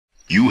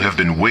You have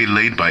been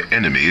waylaid by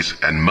enemies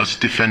and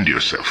must defend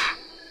yourself.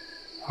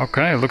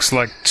 Okay, looks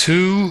like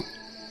 2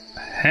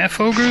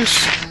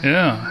 half-ogres?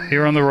 Yeah,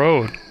 here on the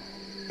road.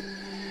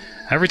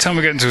 Every time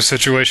we get into a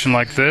situation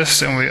like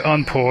this and we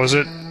unpause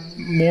it,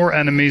 more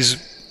enemies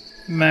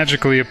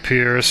magically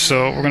appear,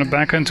 so we're going to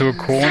back into a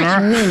corner.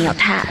 Such menial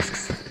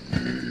tasks.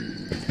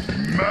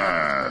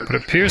 But it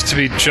appears to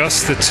be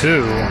just the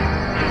 2.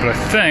 But I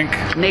think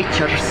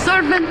Nature's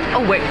servant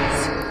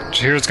awaits.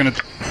 Jahira's going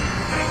to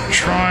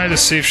try to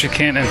see if she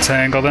can't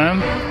entangle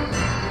them.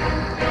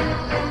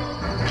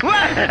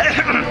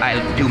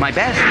 I'll do my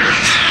best.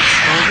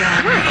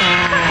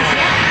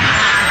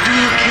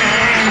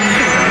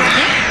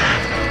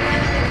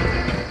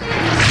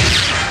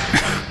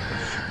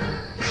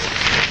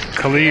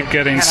 Khalid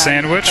getting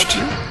sandwiched.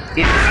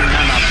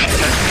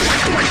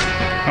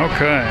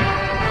 Okay.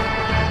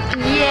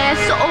 Yes,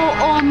 oh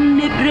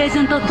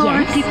omnipresent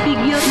authority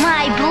figure.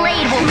 My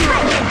blade will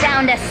cut you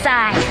down to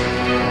size.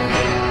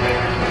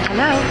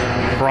 Hello.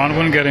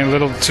 Bronwyn getting a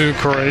little too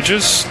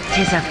courageous.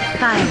 'Tis a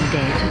fine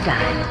day to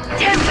die.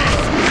 Tempest,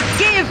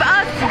 give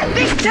us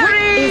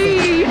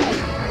victory!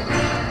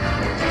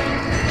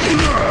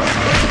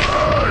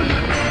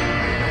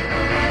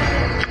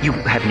 You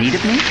have need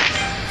of me? I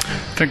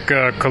think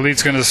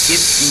Khalid's gonna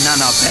If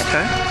none are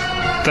better.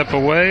 step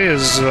away.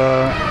 Is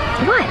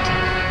What?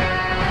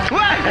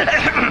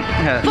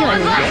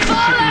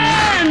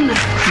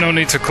 no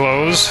need to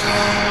close.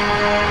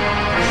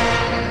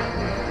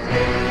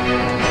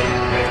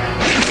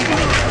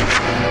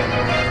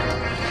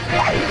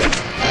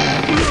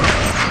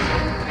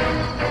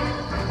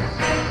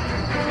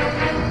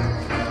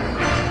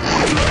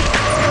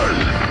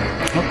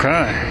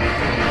 Okay.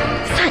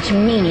 Such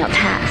menial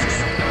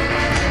tasks.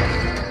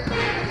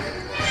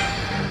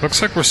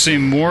 Looks like we're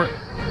seeing more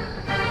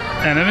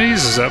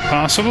enemies. Is that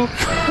possible?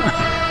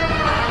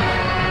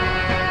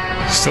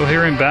 Still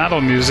hearing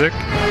battle music.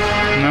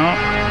 No,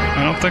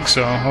 I don't think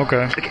so.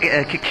 Okay.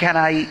 Can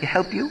I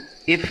help you?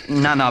 If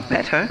none are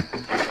better.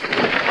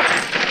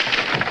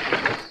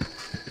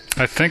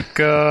 I think,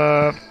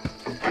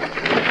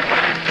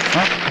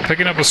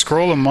 picking up a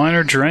scroll of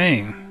Minor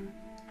Drain.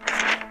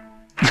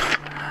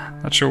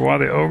 Not sure why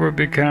the ogre would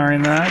be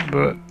carrying that,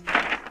 but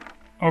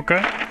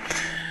okay.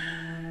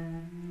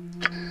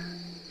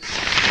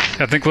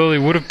 I think Lilly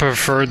would have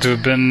preferred to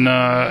have been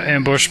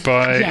ambushed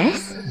by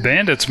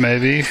bandits,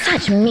 maybe.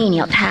 Such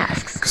menial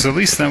tasks. Because at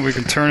least then we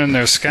can turn in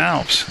their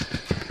scalps.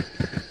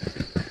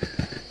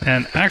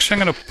 And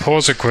actually, I'm going to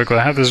pause it quickly.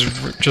 I have this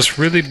just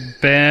really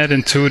bad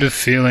intuitive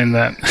feeling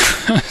that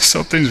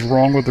something's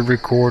wrong with the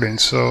recording.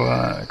 So,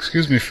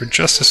 excuse me for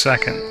just a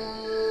second.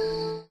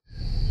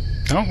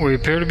 Oh, we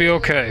appear to be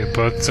okay,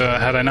 but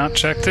had I not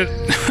checked it,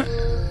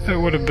 it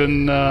would have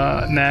been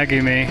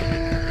nagging me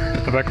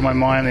in the back of my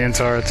mind the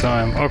entire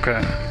time.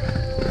 Okay.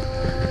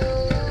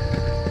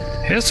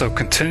 Yeah, so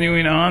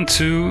continuing on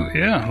to,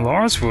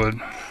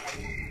 Larswood.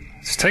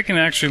 It's taking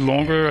actually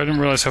longer. I didn't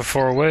realize how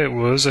far away it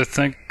was. I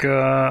think,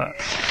 okay,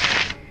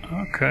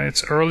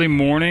 it's early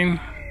morning.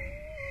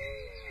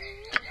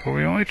 But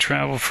we only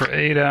traveled for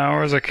 8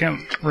 hours. I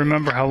can't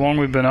remember how long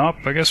we've been up.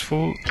 I guess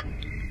we'll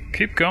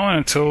keep going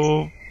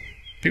until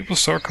people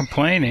start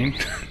complaining.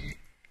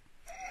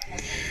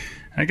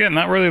 Again,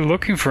 not really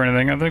looking for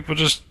anything. I think we'll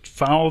just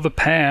follow the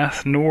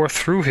path north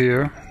through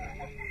here.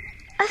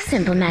 A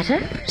simple matter.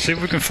 See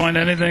if we can find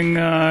anything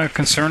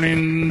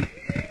concerning...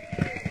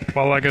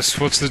 Well, I guess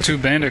what's the 2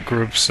 bandit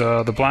groups?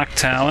 The Black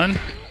Talon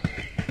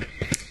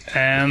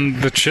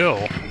and the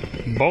Chill.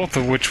 Both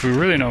of which we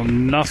really know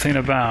nothing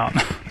about.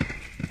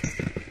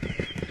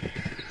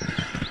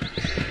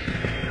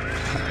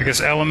 I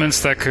guess elements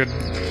that could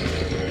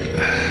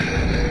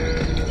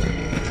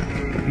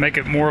make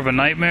it more of a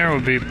nightmare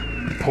would be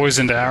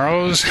poisoned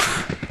arrows.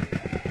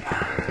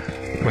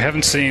 We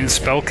haven't seen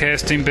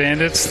spellcasting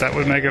bandits. That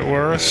would make it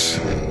worse.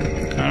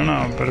 I don't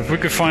know, but if we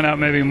could find out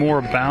maybe more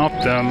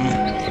about them,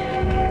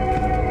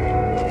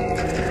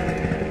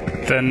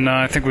 then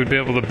I think we'd be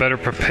able to better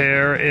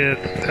prepare it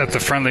at the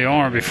Friendly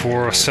Arm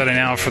before setting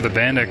out for the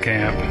bandit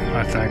camp.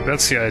 I think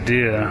that's the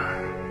idea.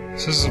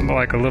 This is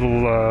like a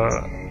little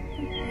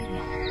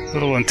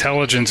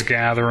intelligence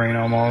gathering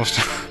almost.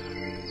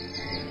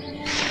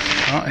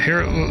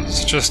 Here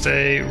it's just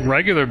a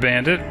regular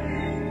bandit,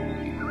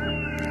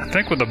 I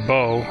think with a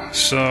bow.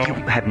 So You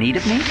have need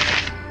of me?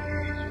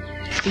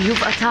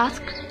 You've a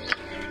task?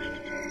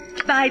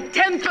 By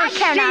Tempest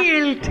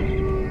Shield!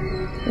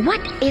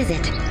 What is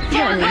it?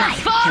 Your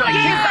life.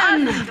 Give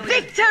us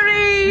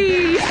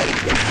victory!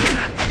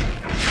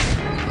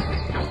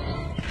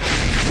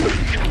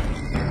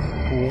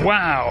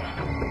 wow.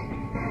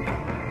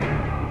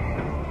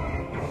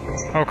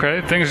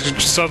 Okay,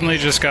 things suddenly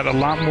just got a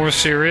lot more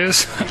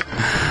serious.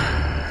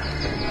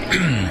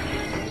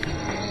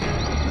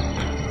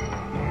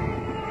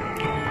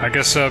 I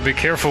guess be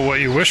careful what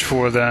you wish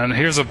for then.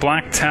 Here's a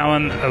Black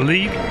Talon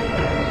elite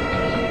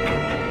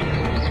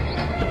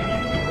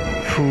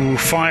who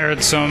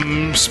fired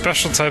some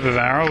special type of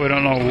arrow. We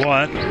don't know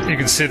what. You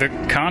can see the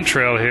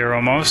contrail here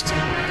almost.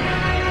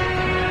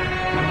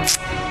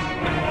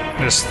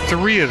 They're there's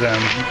 3 of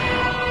them.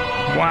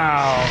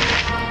 Wow.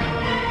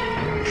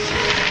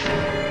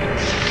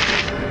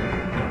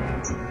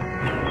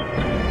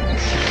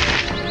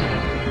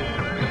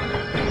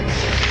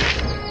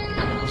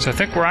 So I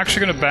think we're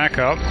actually going to back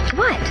up.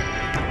 What?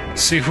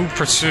 See who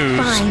pursues.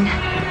 Fine.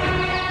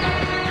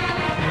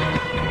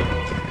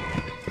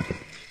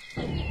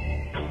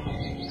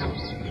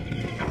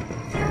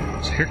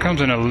 So here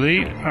comes an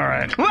elite.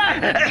 Alright.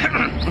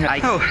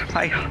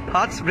 My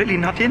heart's really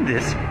not in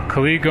this.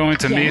 Khalid going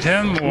to meet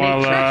him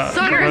while the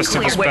rest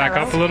of us back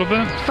up a little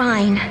bit.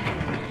 Fine.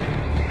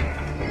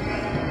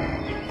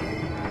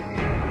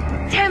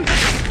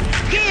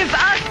 Tempest, give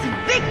us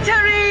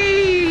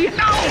victory!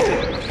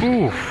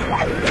 Ooh.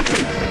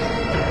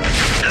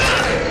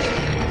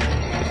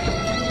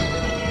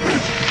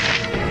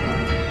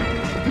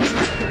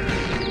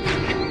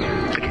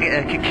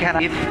 Can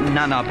I, if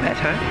none are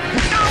better?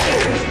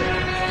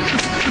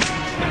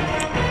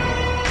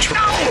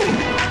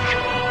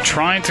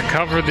 Trying to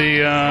cover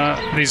the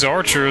these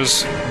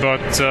archers, but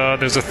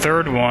there's a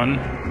third one.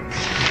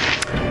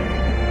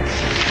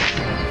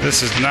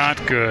 This is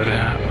not good.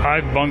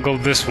 I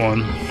bungled this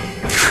one.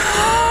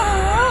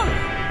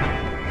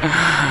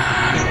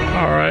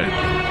 Alright.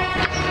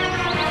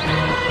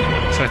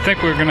 So I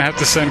think we're gonna have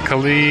to send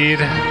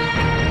Khalid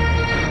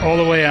all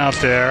the way out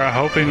there. I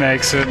hope he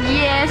makes it.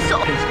 Yes,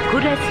 as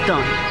good as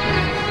done.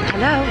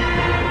 Hello?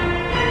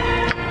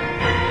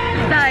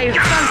 Thy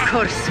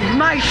Valkor's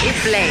mighty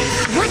blade.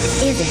 What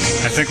is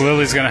it? I think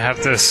Lily's gonna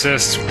have to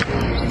assist.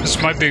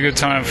 This might be a good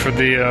time for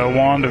the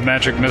wand of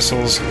magic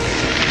missiles.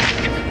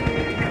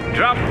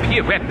 Drop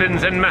your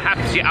weapons and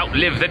perhaps you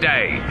outlive the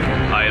day.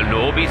 I'll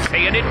no be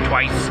saying it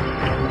twice.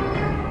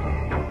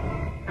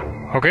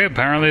 Okay,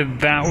 apparently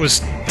that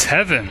was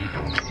Teven.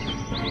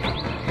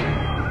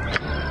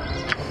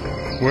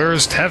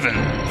 Where's Teven?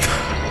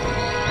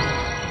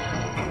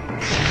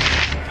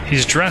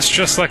 He's dressed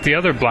just like the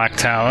other Black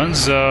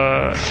Talons.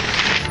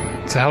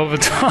 It's a hell of a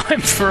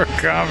time for a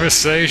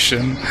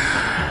conversation.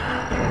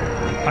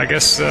 I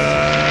guess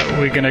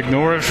we can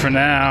ignore it for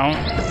now.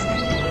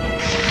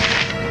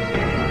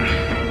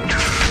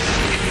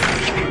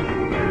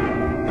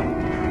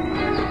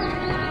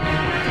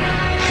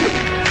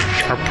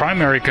 Our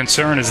primary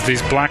concern is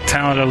these Black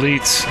Talon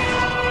elites.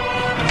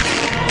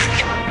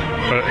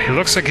 But he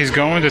looks like he's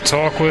going to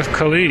talk with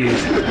Khalid.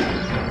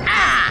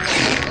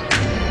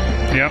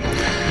 Yep.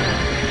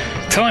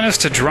 Telling us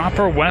to drop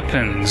our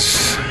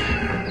weapons.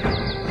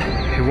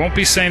 He won't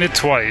be saying it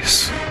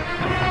twice.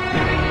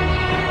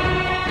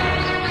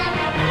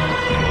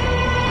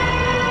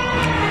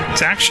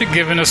 It's actually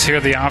giving us here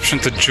the option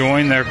to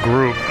join their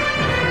group.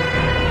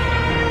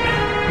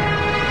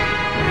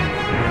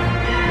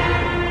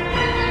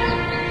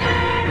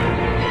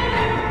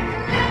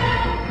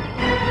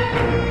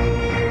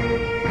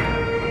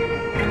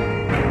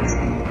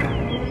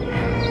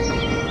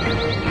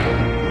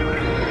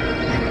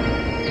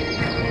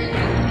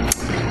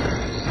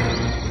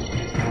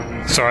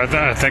 So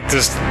I think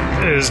this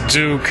is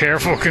due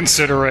careful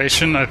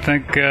consideration. I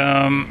think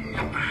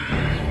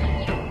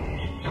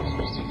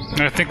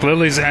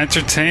Lily's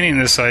entertaining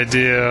this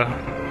idea.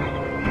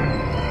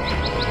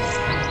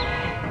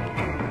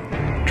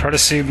 Try to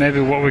see maybe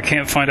what we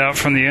can't find out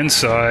from the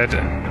inside.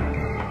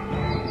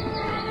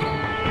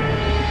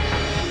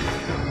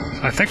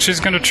 I think she's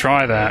going to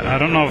try that. I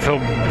don't know if he'll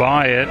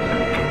buy it.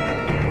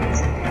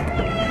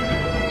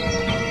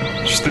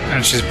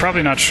 And she's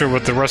probably not sure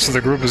what the rest of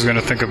the group is going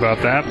to think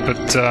about that, but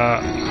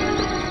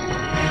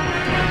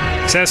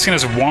he's asking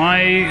us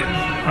why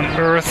on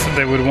earth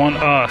they would want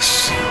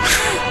us.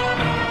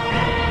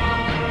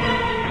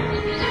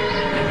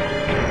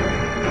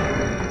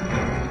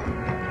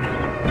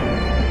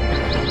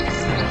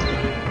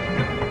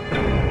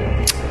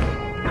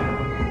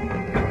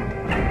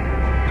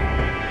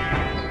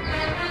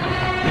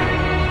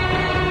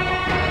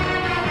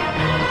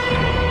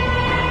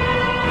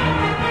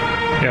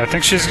 I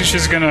think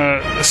she's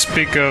gonna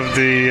speak of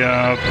the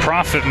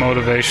profit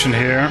motivation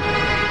here.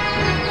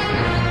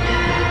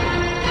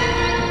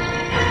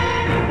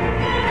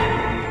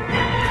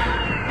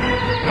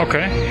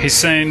 Okay, he's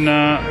saying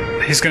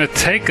he's gonna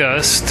take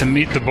us to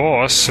meet the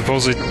boss.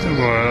 Supposedly,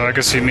 well, I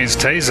guess he means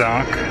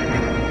Tazok.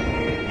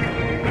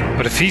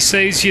 But if he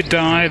says you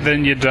die,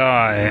 then you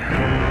die.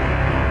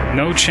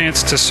 No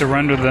chance to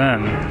surrender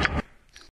then.